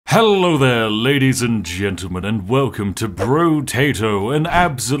Hello there, ladies and gentlemen, and welcome to Brotato, an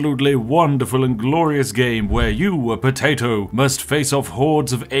absolutely wonderful and glorious game where you, a potato, must face off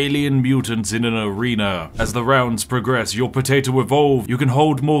hordes of alien mutants in an arena. As the rounds progress, your potato evolves, you can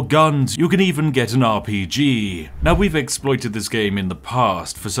hold more guns, you can even get an RPG. Now, we've exploited this game in the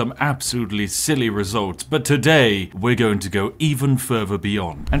past for some absolutely silly results, but today, we're going to go even further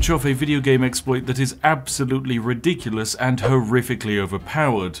beyond and show off a video game exploit that is absolutely ridiculous and horrifically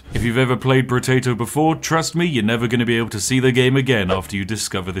overpowered. If you've ever played Brotato before, trust me, you're never going to be able to see the game again after you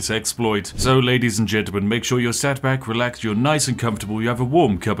discover this exploit. So ladies and gentlemen, make sure you're sat back, relaxed, you're nice and comfortable, you have a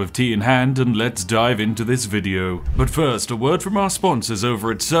warm cup of tea in hand, and let's dive into this video. But first, a word from our sponsors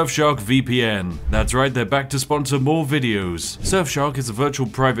over at Surfshark VPN. That's right, they're back to sponsor more videos. Surfshark is a virtual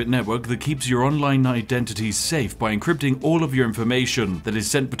private network that keeps your online identity safe by encrypting all of your information that is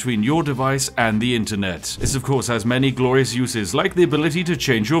sent between your device and the internet. This of course has many glorious uses, like the ability to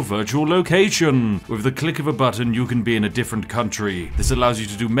change your virtual location. With the click of a button, you can be in a different country. This allows you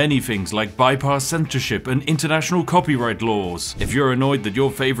to do many things like bypass censorship and international copyright laws. If you're annoyed that your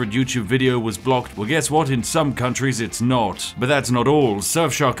favorite YouTube video was blocked, well guess what, in some countries it's not. But that's not all.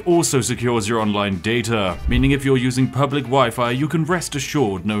 Surfshark also secures your online data, meaning if you're using public Wi-Fi, you can rest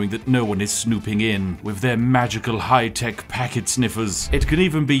assured knowing that no one is snooping in with their magical high-tech packet sniffers. It can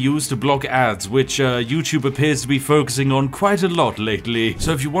even be used to block ads, which YouTube appears to be focusing on quite a lot lately.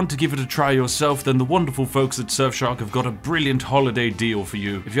 So if you want to give it a try yourself, then the wonderful folks at Surfshark have got a brilliant holiday deal for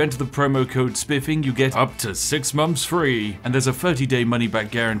you. If you enter the promo code Spiffing, you get up to 6 months free. And there's a 30-day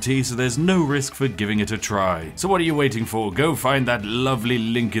money-back guarantee, so there's no risk for giving it a try. So what are you waiting for? Go find that lovely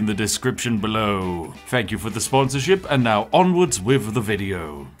link in the description below. Thank you for the sponsorship, and now onwards with the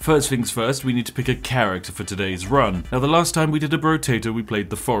video. First things first, we need to pick a character for today's run. Now the last time we did a Brotato, we played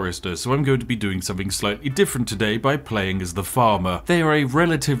the Forester, so I'm going to be doing something slightly different today by playing as the Farmer. They are a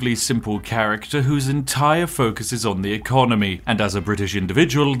relatively simple character whose entire focus is on the economy, and as a British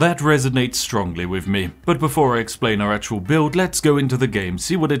individual, that resonates strongly with me. But before I explain our actual build, let's go into the game,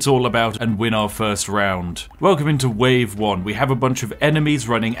 see what it's all about, and win our first round. Welcome into Wave 1. We have a bunch of enemies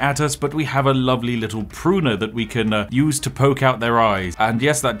running at us, but we have a lovely little pruner that we can use to poke out their eyes. And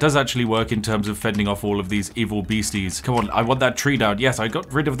yes, that does actually work in terms of fending off all of these evil beasties. Come on, I want that tree down. Yes, I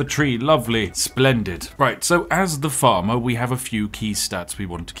got rid of the tree. Lovely. Splendid. Right, so as the Farmer, we have a few key stats we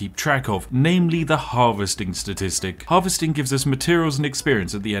want to keep track of, namely the harvesting statistic. Harvesting gives us materials and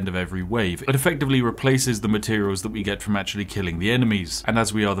experience at the end of every wave. It effectively replaces the materials that we get from actually killing the enemies. And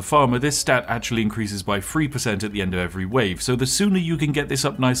as we are the Farmer, this stat actually increases by 3% at the end of every wave, so the sooner you can get this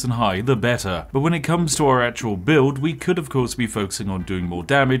up nice and high, the better. But when it comes to our actual build, we could of course be focusing on doing more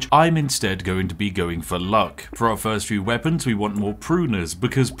damage. I'm instead going to be going for luck. For our first few weapons, we want more pruners,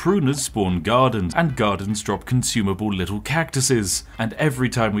 because pruners spawn gardens, and gardens drop consumable little cactuses. And every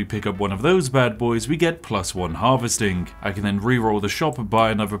time we pick up one of those bad boys, we get +1 harvesting. I can then re-roll the shop,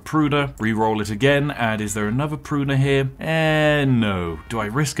 buy another pruner, re-roll it again, and is there another pruner here? No. Do I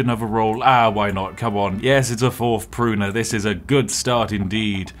risk another roll? Why not? Come on. Yes, it's a 4th pruner. This is a good start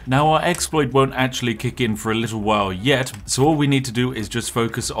indeed. Now our exploit won't actually kick in for a little while yet, so all we need to do is just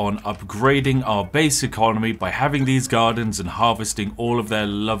focus on upgrading our base economy by having these gardens and harvesting all of their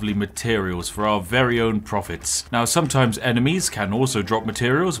lovely materials for our very own profits. Now sometimes enemies can also drop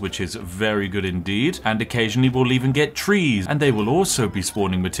materials, which is very good indeed, and occasionally we'll even get trees, and they will also be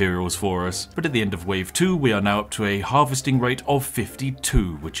spawning materials for us. But at the end of wave 2, we are now up to a harvesting rate of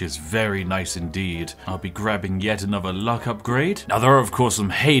 52, which is very nice indeed. I'll be grabbing yet another luck upgrade. Now there are of course some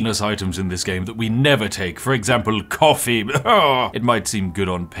heinous items in this game that we never take, for example coffee. It might seem good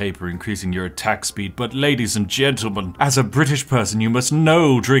on paper, increasing your attack speed, but ladies and gentlemen, as a British person you must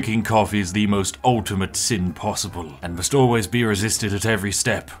know drinking coffee is the most ultimate sin possible, and must always be resisted at every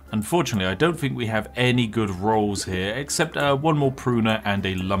step. Unfortunately, I don't think we have any good rolls here, except one more pruner and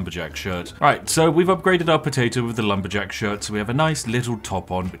a lumberjack shirt. Right, so we've upgraded our potato with the lumberjack shirt, so we have a nice little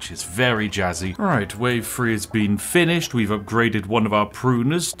top on, which is very jazzy. Alright, wave 3 has been finished. We've upgraded one of our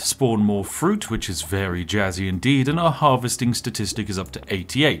pruners to spawn more fruit, which is very jazzy indeed, and our harvesting statistic is up to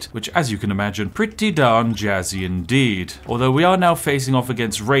 88, which as you can imagine, pretty darn jazzy indeed. Although we are now facing off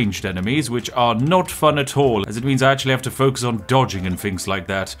against ranged enemies, which are not fun at all, as it means I actually have to focus on dodging and things like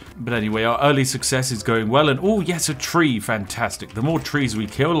that. But anyway, our early success is going well, and oh yes, a tree, fantastic. The more trees we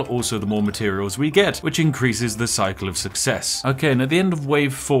kill, also the more materials we get, which increases the cycle of success. Okay, and at the end of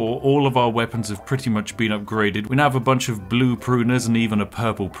wave 4, all of our weapons have pretty much been upgraded. We now have a bunch of blue pruners and even a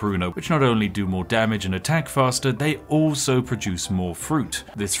purple pruner, which not only do more damage and attack faster, they also produce more fruit.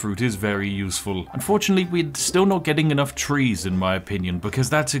 This fruit is very useful. Unfortunately, we're still not getting enough trees in my opinion, because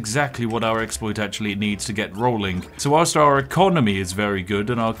that's exactly what our exploit actually needs to get rolling. So whilst our economy is very good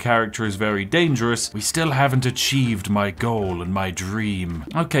and our character is very dangerous, we still haven't achieved my goal and my dream.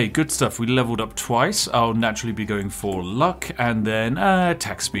 Okay, good stuff. We leveled up twice. I'll naturally be going for luck and then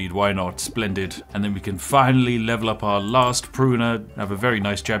attack speed. Why not? Splendid. And then we can finally level up our last pruner. Have a very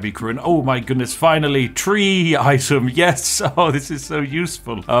nice jabby crew. And oh my goodness, finally, tree item. Yes. Oh, this is so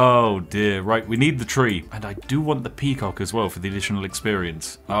useful. Oh dear. Right, we need the tree. And I do want the peacock as well for the additional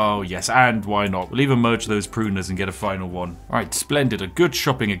experience. Oh yes, and why not? We'll even merge those pruners and get a final one. Alright, splendid. A good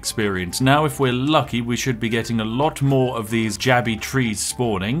shopping experience. Now, if we're lucky, we should be getting a lot more of these jabby trees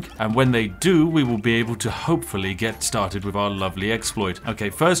spawning. And when they do, we will be able to hopefully get started with our lovely exploit. Okay,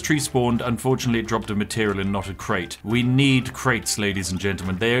 first tree spawned. Unfortunately, it dropped a material and not a crate. We need crates, ladies and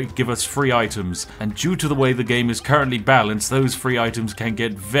gentlemen. They give us free items. And due to the way the game is currently balanced, those free items can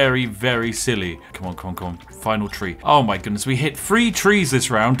get very, very silly. Come on, come on, come on. Final tree. Oh my goodness, we hit 3 trees this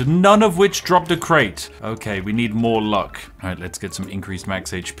round, none of which dropped a crate. Okay, we need more luck. Alright, let's get some increased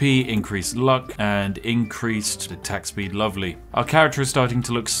max HP, increased luck, and increased attack speed. Lovely. Our character is starting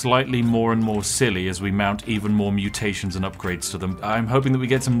to look slightly more and more silly as we mount even more mutations and upgrades to them. I'm hoping that we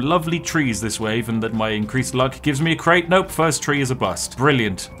get some lovely trees this wave and that my increased luck gives me a crate. Nope, first tree is a bust.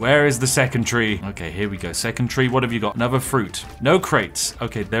 Brilliant. Where is the second tree? Okay, here we go. Second tree, what have you got? Another fruit. No crates.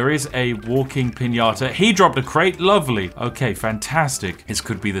 Okay, there is a walking pinata. He dropped a crate. Lovely. Okay, fantastic. This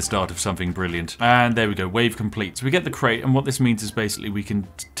could be the start of something brilliant. And there we go. Wave complete. So we get the crate, and what this means is basically we can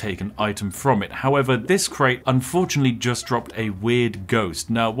take an item from it. However, this crate unfortunately just dropped a weird ghost.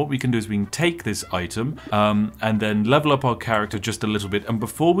 Now, what we can do is we can take this item and then level up our character just a little bit. And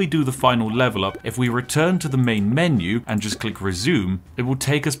before we do the final level up, if we return to the main menu and just click resume, it will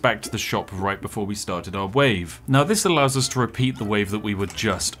take us back to the shop right before we started our wave. Now, this allows us to repeat the wave that we were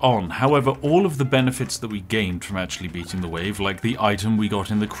just on. However, all of the benefits that we gained from actually beating the wave, like the item we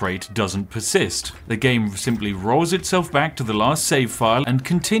got in the crate, doesn't persist. The game simply rolls itself back to the last save file and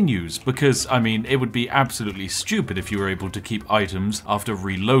continues, because, I mean, it would be absolutely stupid if you were able to keep items after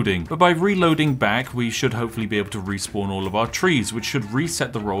reloading. But by reloading back, we should hopefully be able to respawn all of our trees, which should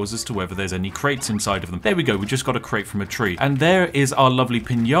reset the rolls as to whether there's any crates inside of them. There we go, we just got a crate from a tree. And there is our lovely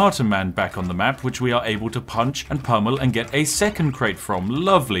Pinata Man back on the map, which we are able to punch and pummel and get a second crate from.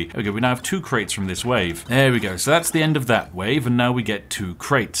 Lovely. Okay, we now have 2 crates from this wave. There we go, so that's the end of that wave, and now we get 2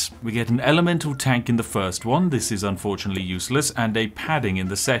 crates. We get an elemental tank in the first one. This is unfortunately useless, and a padding in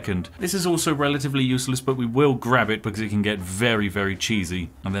the second. This is also relatively useless, but we will grab it because it can get very, very cheesy.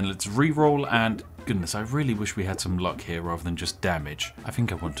 And then let's re-roll, and goodness, I really wish we had some luck here rather than just damage. I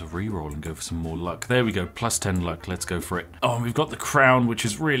think I want to re-roll and go for some more luck. There we go, plus 10 luck. Let's go for it. Oh, and we've got the crown, which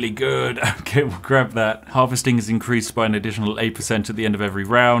is really good. Okay, we'll grab that. Harvesting is increased by an additional 8% at the end of every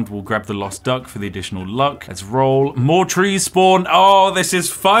round. We'll grab the lost duck for the additional luck. Let's roll. More trees spawn. Oh, this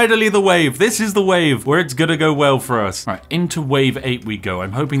is finally the wave. This is the wave where it's gonna go well for us. All right, into wave 8 we go.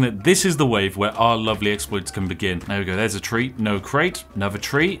 I'm hoping that this is the wave where our lovely exploits can begin. There we go. There's a tree. No crate. Another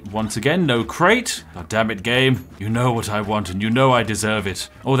tree. Once again, no crate. God damn it, game. You know what I want and you know I deserve it.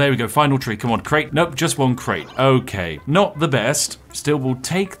 Oh, there we go. Final tree. Come on, crate. Nope, just 1 crate. Okay. Not the best. Still, we'll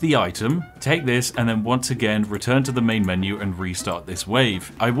take the item, take this, and then once again return to the main menu and restart this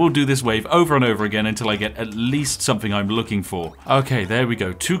wave. I will do this wave over and over again until I get at least something I'm looking for. Okay, there we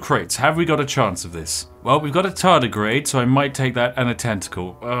go. 2 crates. Have we got a chance of this? Well, we've got a tardigrade, so I might take that and a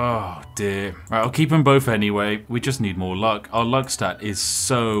tentacle. Oh, dear. Right, I'll keep them both anyway. We just need more luck. Our luck stat is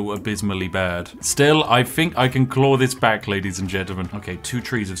so abysmally bad. Still, I think I can claw this back, ladies and gentlemen. Okay, 2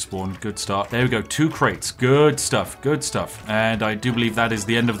 trees have spawned. Good start. There we go. 2 crates. Good stuff. Good stuff. And I do believe that is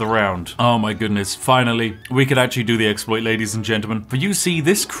the end of the round. Oh my goodness. Finally, we could actually do the exploit, ladies and gentlemen. For you see,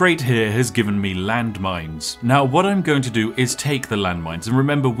 this crate here has given me landmines. Now, what I'm going to do is take the landmines. And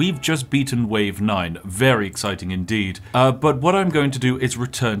remember, we've just beaten wave 9. Very exciting indeed. But what I'm going to do is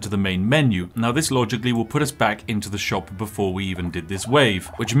return to the main menu. Now, this logically will put us back into the shop before we even did this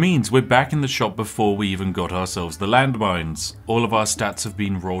wave, which means we're back in the shop before we even got ourselves the landmines. All of our stats have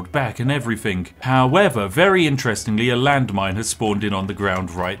been rolled back and everything. However, very interestingly, a landmine has spawned in on the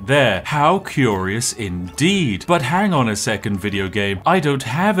ground right there. How curious indeed. But hang on a second, video game. I don't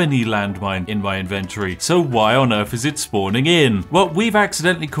have any landmine in my inventory, so why on earth is it spawning in? Well, we've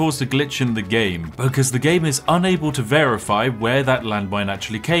accidentally caused a glitch in the game, because the game is unable to verify where that landmine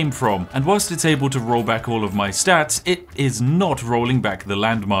actually came from, and whilst it's able to roll back all of my stats, it is not rolling back the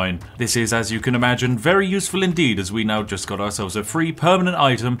landmine. This is, as you can imagine, very useful indeed, as we now just got ourselves a free permanent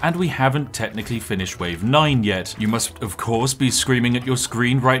item, and we haven't technically finished wave 9 yet. You must, of course, be screaming at your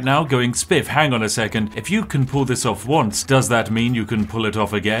screen right now going, Spiff, hang on a second. If you can pull this off once, does that mean you can pull it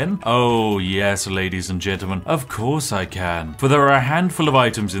off again? Oh yes, ladies and gentlemen, of course I can. For there are a handful of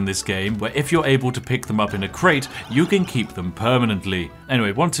items in this game where if you're able to pick them up in a crate, you can keep them permanently.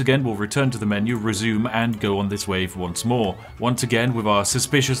 Anyway, once again, we'll return to the menu, resume, and go on this wave once more. Once again with our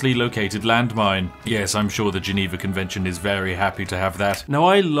suspiciously located landmine. Yes, I'm sure the Geneva Convention is very happy to have that. Now,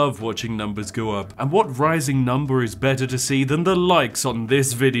 I love watching numbers go up, and what rising number is better to see than the likes on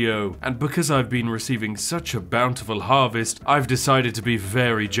this video? And because I've been receiving such a bountiful harvest, I've decided to be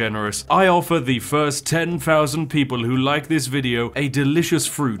very generous. I offer the first 10,000 people who like this video a delicious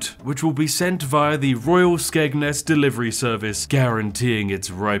fruit, which will be sent via the Royal Skegness delivery service, guaranteeing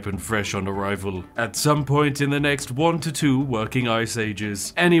it's ripe and fresh on arrival at some point in the next 1 to 2 working ice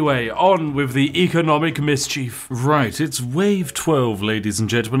ages. Anyway, on with the economic mischief. Right, it's wave 12, ladies and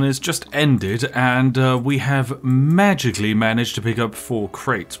gentlemen. It's just ended, and we have magically managed to pick up 4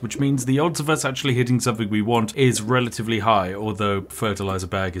 crates, which means the odds of us actually hitting something we want is relatively high, although fertilizer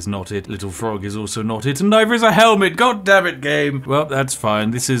bag is not it, little frog is also not it, and neither is a helmet. God damn it, game. Well, that's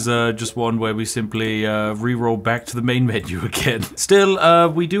fine. This is just one where we simply re-roll back to the main menu again. Still,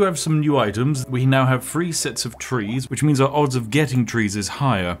 we do have some new items. We now have 3 sets of trees, which means our odds of getting trees is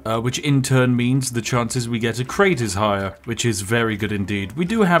higher, which in turn means the chances we get a crate is higher, which is very good indeed. We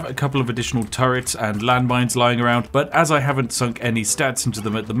do have a couple of additional turrets and landmines lying around, but as I haven't sunk any stats into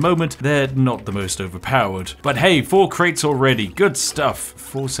them at the moment, they're not the most overpowered. But hey, 4 crates already. Good stuff.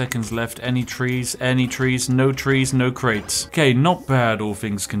 4 seconds left. Any trees? Any trees? No trees, no crates. Okay, not bad, all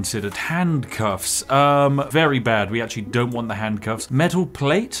things considered. Handcuffs. Very bad. We actually don't want the handcuffs. Metal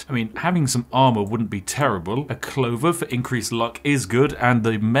plate? I mean, having some armor wouldn't be terrible. A clover for increased luck is good, and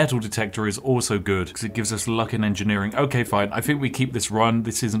the metal detector is also good, because it gives us luck in engineering. Okay, fine. I think we keep this run.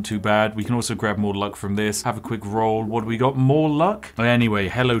 This isn't too bad. We can also grab more luck from this. Have a quick roll. What do we got? More luck? Anyway,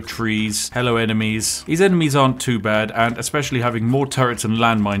 hello trees. Hello enemies. These enemies aren't too bad, and especially having more turrets and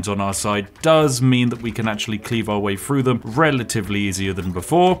landmines on our side does mean that we can actually cleave our way through them relatively easier than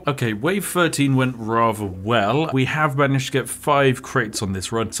before. Okay, wave 13 went rather well. We have managed to get 5 crates on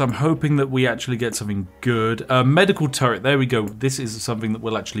this run, so I'm hoping that we actually get something good. Medical turret, there we go. This is something that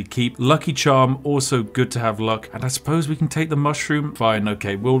we'll actually keep. Lucky charm, also good to have luck. And I suppose we can take the mushroom. Fine,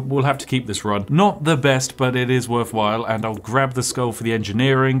 okay, we'll have to keep this run. Not the best, but it is worthwhile. And I'll grab the skull for the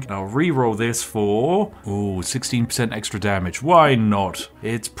engineering. And I'll re-roll this for, ooh, 16% extra damage. Why not?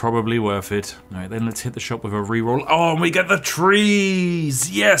 It's probably worth it. All right, then let's hit the shop with a re-roll. Oh, and we get the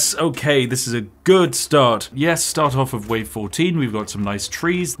trees. Yes, okay, this is a good start. Yes, start off of wave 14. We've got some nice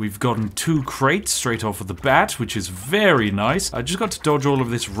trees. We've gotten 2 crates straight off of the bat, which is very nice. I just got to dodge all of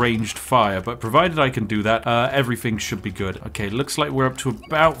this ranged fire, but provided I can do that, everything should be good. Okay, looks like we're up to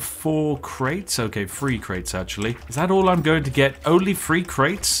about 4 crates. Okay, 3 crates actually. Is that all I'm going to get? Only 3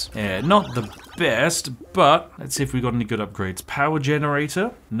 crates? Yeah, not the best, but let's see if we got any good upgrades. Power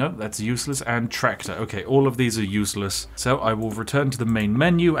generator? No, that's useless. And tractor. Okay, all of these are useless. So I will return to the main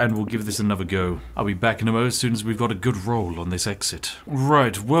menu and we'll give this another go. I'll be back in a moment as soon as we've got a good roll on this exit.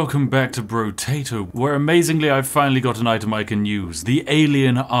 Right, welcome back to Brotato, where amazingly I've finally got an item I can use. The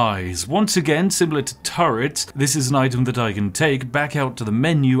alien eyes. Once again, similar to turrets, this is an item that I can take back out to the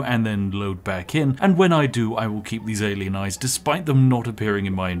menu and then load back in. And when I do, I will keep these alien eyes despite them not appearing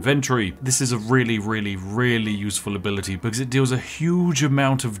in my inventory. This is a really useful ability because it deals a huge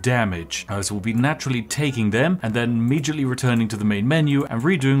amount of damage. So we'll be naturally taking them and then immediately returning to the main menu and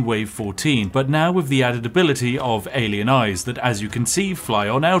redoing wave 14, but now with the added ability of alien eyes that, as you can see, fly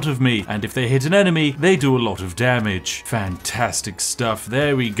on out of me, and if they hit an enemy, they do a lot of damage. Fantastic stuff.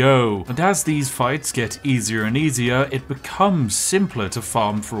 There we go. And as these fights get easier and easier, it becomes simpler to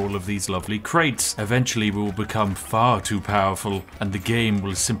farm for all of these lovely crates. Eventually we will become far too powerful and the game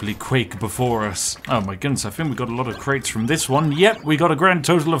will simply quake before us. Oh my goodness, I think we got a lot of crates from this one. Yep, we got a grand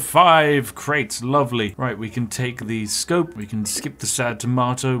total of 5 crates. Lovely. Right, we can take the scope, we can skip the sad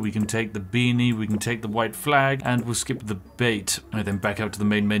tomato, we can take the beanie, we can take the white flag, and we'll skip the bait. Right, then back out to the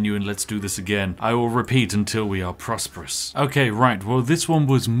main menu and let's do this again. I will repeat until we are prosperous. Okay, right, well this one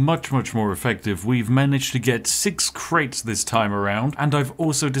was much more effective. We've managed to get 6 crates this time around, and I've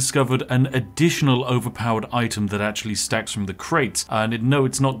also discovered an additional overpowered item that actually stacks from the crates. And no,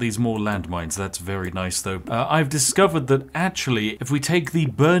 it's not these more landmines. landmines. That's very nice though. I've discovered that actually, if we take the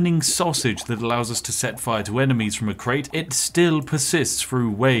burning sausage that allows us to set fire to enemies from a crate, it still persists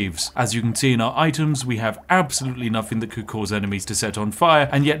through waves. As you can see in our items, we have absolutely nothing that could cause enemies to set on fire,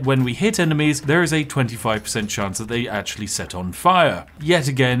 and yet when we hit enemies, there is a 25% chance that they actually set on fire. Yet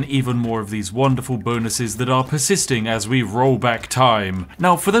again, even more of these wonderful bonuses that are persisting as we roll back time.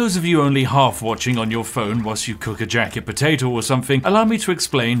 Now, for those of you only half watching on your phone whilst you cook a jacket potato or something, allow me to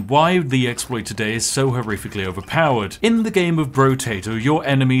explain why the exploit today is so horrifically overpowered. In the game of Brotato, your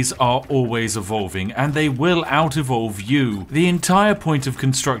enemies are always evolving, and they will out-evolve you. The entire point of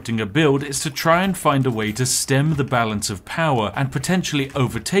constructing a build is to try and find a way to stem the balance of power and potentially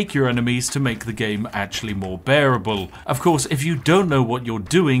overtake your enemies to make the game actually more bearable. Of course, if you don't know what you're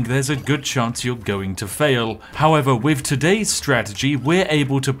doing, there's a good chance you're going to fail. However, with today's strategy, we're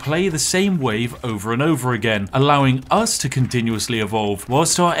able to play the same wave over and over again, allowing us to continuously evolve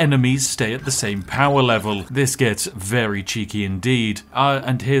whilst our enemies stay at the same power level. This gets very cheeky indeed.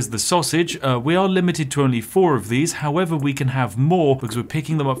 And here's the sausage. We are limited to only 4 of these, however we can have more because we're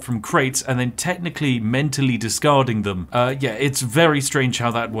picking them up from crates and then technically mentally discarding them. Yeah, it's very strange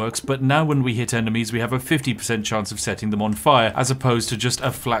how that works, but now when we hit enemies we have a 50% chance of setting them on fire as opposed to just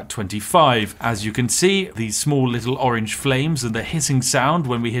a flat 25. As you can see, these small little orange flames and the hissing sound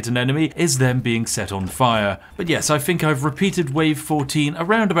when we hit an enemy is them being set on fire. But yes, I think I've repeated wave 14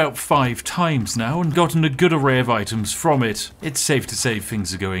 around about 5 times now and gotten a good array of items from it. It's safe to say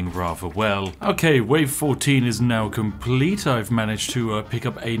things are going rather well. Okay, wave 14 is now complete. I've managed to pick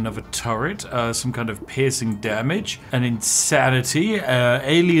up another turret, some kind of piercing damage, an insanity,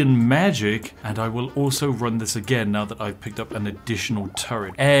 alien magic, and I will also run this again now that I've picked up an additional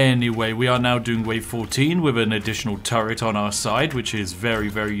turret. Anyway, we are now doing wave 14 with an additional turret on our side, which is very,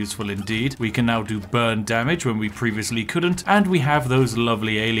 very useful indeed. We can now do burn damage when we previously couldn't, and we have those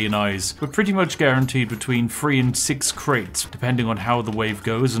lovely alien eyes. We're pretty much guaranteed between 3 and 6 crates, depending on how the wave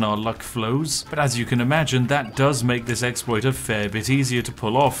goes and our luck flows. But as you can imagine, that does make this exploit a fair bit easier to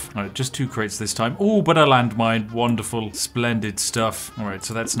pull off. Alright, just 2 crates this time. Oh, but a landmine. Wonderful. Splendid stuff. Alright,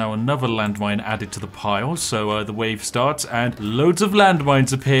 so that's now another landmine added to the pile. So the wave starts and loads of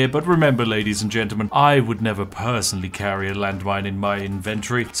landmines appear. But remember, ladies and gentlemen, I would never personally carry a landmine in my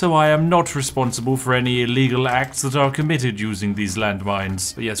inventory, so I am not responsible for any illegal acts that are committed using these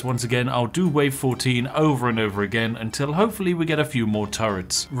landmines. But yes, once again, I'll do wave 14 over and over again until hopefully we get a few more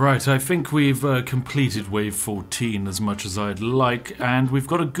turrets. Right, I think we've completed wave 14 as much as I'd like, and we've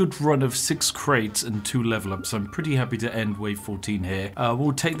got a good run of 6 crates and 2 level ups. I'm pretty happy to end wave 14 here.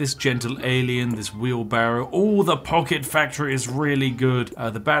 We'll take this gentle alien, this wheelbarrow. Oh, the pocket factory is really good.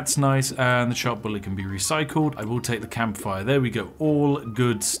 The bat's nice, and the sharp bullet can be recycled. I will take the campfire. There we go. All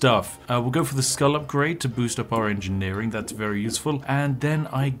good stuff. We'll go for the skull upgrade to boost up our engineering. That's very useful. And then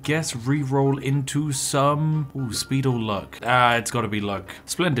I guess re-roll into some speed or luck. It's got to be luck.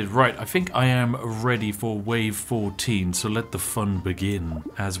 Splendid. Right, I think I am ready for wave 14, so let the fun begin.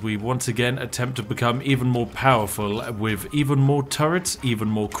 As we once again attempt to become even more powerful with even more turrets, even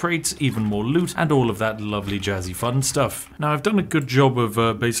more crates, even more loot, and all of that lovely jazzy fun stuff. Now, I've done a good job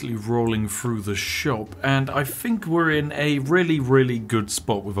of basically rolling through the shop, and I think we're in a really, really good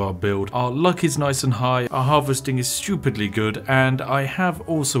spot with our build. Our luck is nice and high, our harvesting is stupidly good, and I have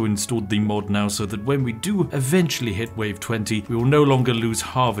also installed the mod now so that when we do eventually hit wave 20, we will no longer lose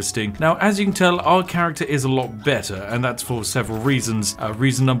harvesting. Now, as you can tell, our character is a lot better, and that's for several reasons.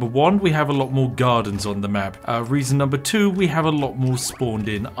 Reason number 1, we have a lot more gardens on the map. Reason number 2, we have a lot more spawned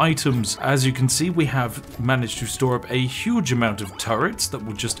in items. As you can see, we have managed to store up a huge amount of turrets that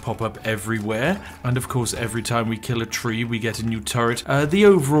will just pop up everywhere, and of course every time we kill a tree we get a new turret. The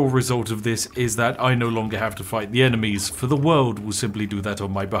overall result of this is that I no longer have to fight the enemies, for the world will simply do that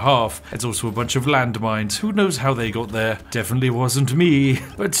on my behalf. It's also a bunch of landmines. Who knows how they got there? Definitely wasn't me.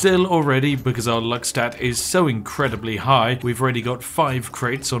 But still, already, because our luck stat is so incredibly high, we've already got 5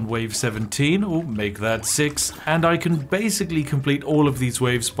 crates on wave 17, or make that 6, and I can basically complete all of these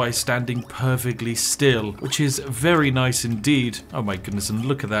waves by standing perfectly still, which is very nice indeed. Oh my goodness, and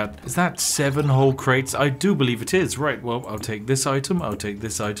look at that. Is that 7 whole crates? I do believe it is. Right, well, I'll take this item, I'll take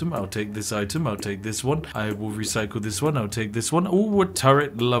this item, I'll take this item, I'll take this one. I will recycle this one, I'll take this one. Oh, a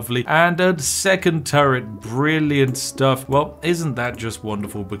turret, lovely. And a second turret, brilliant stuff. Well, isn't that just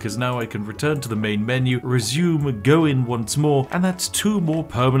wonderful? Because now I can return to the main menu, resume, go in once more, and that's 2 more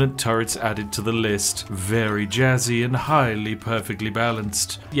permanent turrets added to the list. Very jazzy and highly perfectly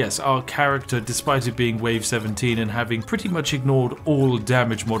balanced. Yes, our character, despite it being wave 17 and having pretty much ignored all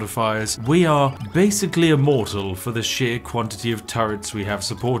damage modifiers, we are basically immortal for the sheer quantity of turrets we have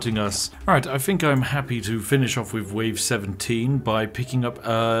supporting us. Alright, I think I'm happy to finish off with wave 17 by picking up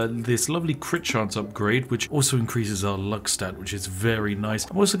this lovely crit chance upgrade, which also increases our luck stat, which is very nice.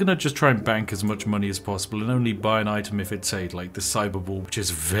 I'm also going to just try and bank as much money as possible and only buy an item if it's a like the cyber ball, which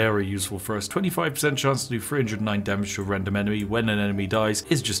is very useful for us. 25% chance to do 309 damage to a random enemy when an enemy dies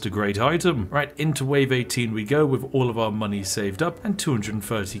is just a great item. Right, into wave 18 we go with all of our money saved up and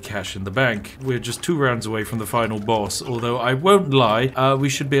 230 cash in the bank. We're just 2 rounds away from the final boss, although I won't lie, we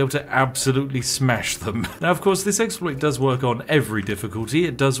should be able to absolutely smash them. Now, of course, this exploit does work on every difficulty.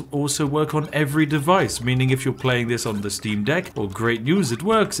 It does also work on every device, meaning if you're playing this on the Steam Deck, well, great news, it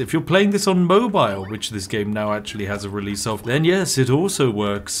works. If you're playing this on mobile, which this game now actually has a release of, then yes, it also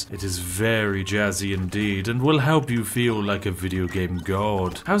works. It is very jazzy indeed, and will help you feel like a video game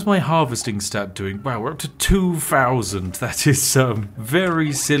god. How's my harvesting stat doing? Wow, we're up to 2,000. That is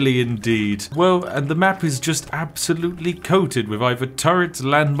very silly indeed. Well, and the map is just absolutely coated with either turrets,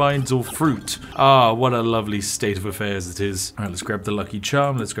 landmines, or fruit. Ah, what a lovely state of affairs it is. Alright, let's grab the lucky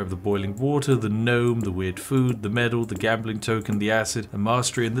charm, let's grab the boiling water, the gnome, the weird food, the medal, the gambling token, the acid, the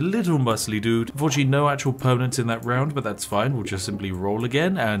mastery, and the little muscly dude. Unfortunately, no actual permanents in that round, but that's fine. We'll just simply roll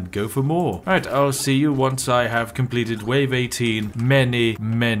again and go for more. Alright, I'll see you once I have completed wave 18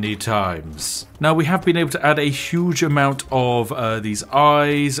 many times. Now, we have been able to add a huge amount of these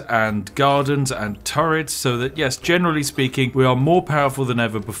eyes and gardens and turrets, so that, yes, generally speaking, we are more powerful than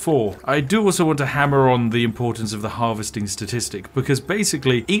ever before. I do also want to hammer on the importance of the harvesting statistic, because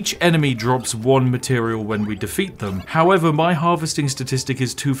basically, each enemy drops 1 material when we defeat them. However, my harvesting statistic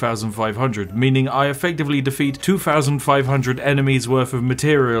is 2,500, meaning I effectively defeat 2,500 enemies worth of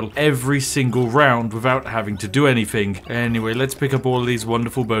material every single round without having to do anything. Anyway, let's pick up all of these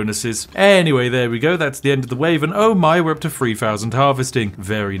wonderful bonuses. Anyway, there we go, that's the end of the wave, and oh my, we're up to 3,000 harvesting.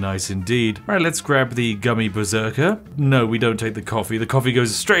 Very nice indeed. Right, let's grab the gummy berserker. No, we don't take the coffee. The coffee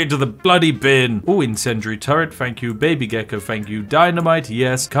goes straight into the bloody bin. Oh, incendiary turret, thank you. Baby gecko, thank you. Dynamite,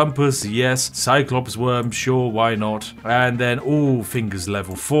 yes. Compass, yes. Cyclops worm, sure, why not? And then, oh, fingers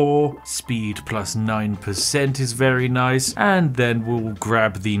level 4. Speed plus 9% is very nice. And then we'll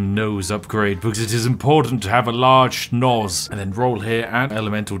grab the nose upgrade, because it is important to have a large schnoz. And then roll here, and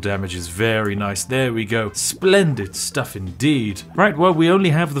elemental damage is very nice. There we go. Splendid stuff indeed. Right, well, we only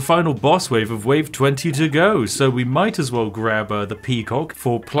have the final boss wave of wave 20 to go, so we might as well grab the peacock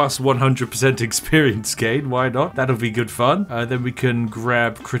for plus 100% experience gain. Why not? That'll be good fun. Then we can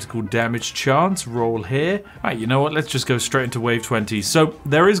grab critical damage chance, roll here. Right, you know what? Let's just go straight into wave 20. So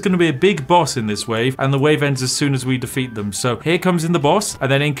there is going to be a big boss in this wave, and the wave ends as soon as we defeat them. So here comes in the boss,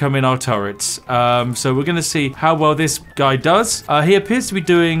 and then in come in our turrets. So we're going to see how well this guy does. He appears to be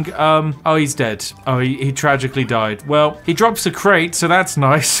doing, oh, he's dead. Oh, he tragically died. Well, he drops a crate, so that's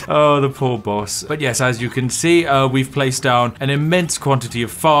nice. Oh, the poor boss. But yes, as you can see, we've placed down an immense quantity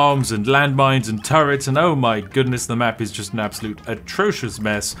of farms and landmines and turrets, and oh my goodness, the map is just an absolute atrocious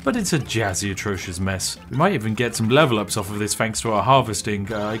mess. But it's a jazzy, atrocious mess. We might even get some level ups off of this thanks to our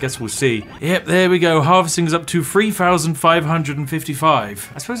harvesting. I guess we'll see. Yep, there we go. Harvesting's up to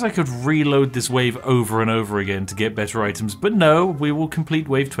 3,555. I suppose I could reload this wave over and over again to get better items, but no, we will complete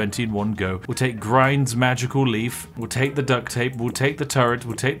wave 20 in one go. We'll take Grind's magical leaf, we'll take the duct tape, we'll take the turret,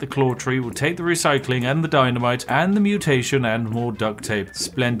 we'll take the claw tree, we'll take the recycling and the dynamite and the mutation and more duct tape.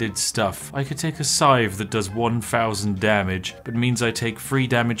 Splendid stuff. I could take a scythe that does 1,000 damage, but means I take 3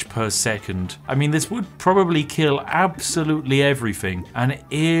 damage per second. I mean, this would probably kill absolutely everything, and it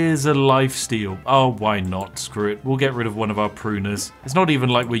is a lifesteal. Oh, why not? Screw it. We'll get rid of one of our pruners. It's not even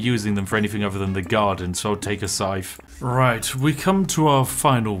like we're using them for anything other than the garden, so I'll take a scythe. Right, we come to our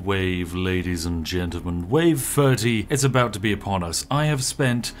final wave, ladies and gentlemen. Wave 30 is about to be upon us. I have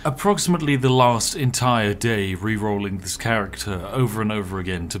spent approximately the last entire day re-rolling this character over and over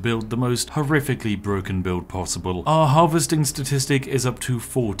again to build the most horrifically broken build possible. Our harvesting statistic is up to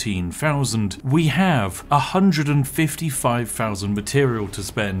 14,000. We have 155,000 material to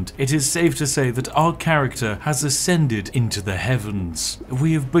spend. It is safe to say that our character has ascended into the heavens.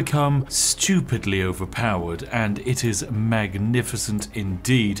 We have become stupidly overpowered, and it is magnificent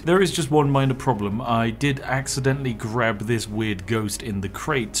indeed. There is just one minor problem. I did accidentally grab this weird ghost in the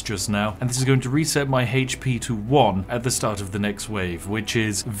crates just now, and this is going to reset my HP to 1 at the start of the next wave, which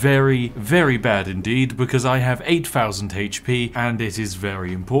is very, very bad indeed, because I have 8,000 HP, and it is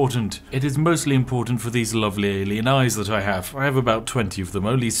very important. It is mostly important for these lovely alien eyes that I have. I have about 20 of them,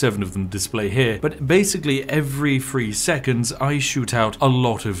 only 7 of them display here, but basically every 3 seconds I shoot out a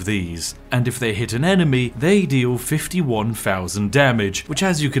lot of these, and if they hit an enemy, they deal 51,000 damage, which,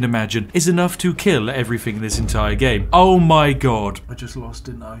 as you can imagine, is enough to kill everything in this entire game. Oh my god. I just lost,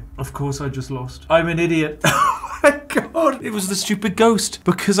 didn't I? Of course I just lost. I'm an idiot. my god! It was the stupid ghost.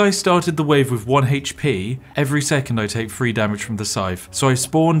 Because I started the wave with 1 HP, every second I take 3 damage from the scythe. So I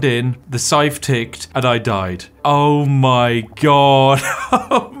spawned in, the scythe ticked, and I died. Oh my god.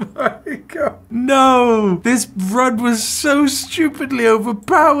 Oh my god. No! This run was so stupidly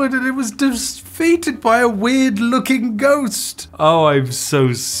overpowered and it was defeated by a weird looking ghost. Oh, I'm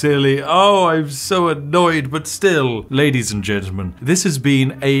so silly. Oh, I'm so annoyed, but still. Ladies and gentlemen, this has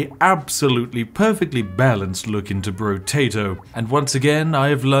been a absolutely perfectly balanced look into Brotato. And once again, I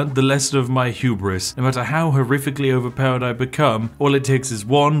have learned the lesson of my hubris. No matter how horrifically overpowered I become, all it takes is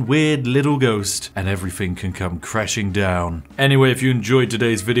one weird little ghost and everything can come crashing down. Anyway, if you enjoyed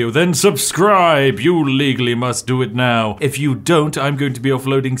today's video, then subscribe! You legally must do it now. If you don't, I'm going to be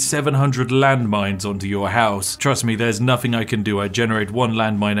offloading 700 landmines onto your house. Trust me, there's nothing I can do. I generate 1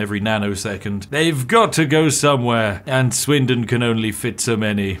 landmine every nanosecond. They've got to go somewhere, and Swindon can only fit so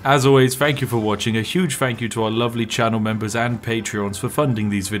many. As always, thank you for watching. A huge thank you to our lovely channel members and Patreons for funding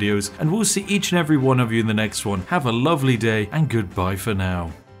these videos, and we'll see each and every one of you in the next one. Have a lovely day, and goodbye for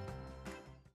now.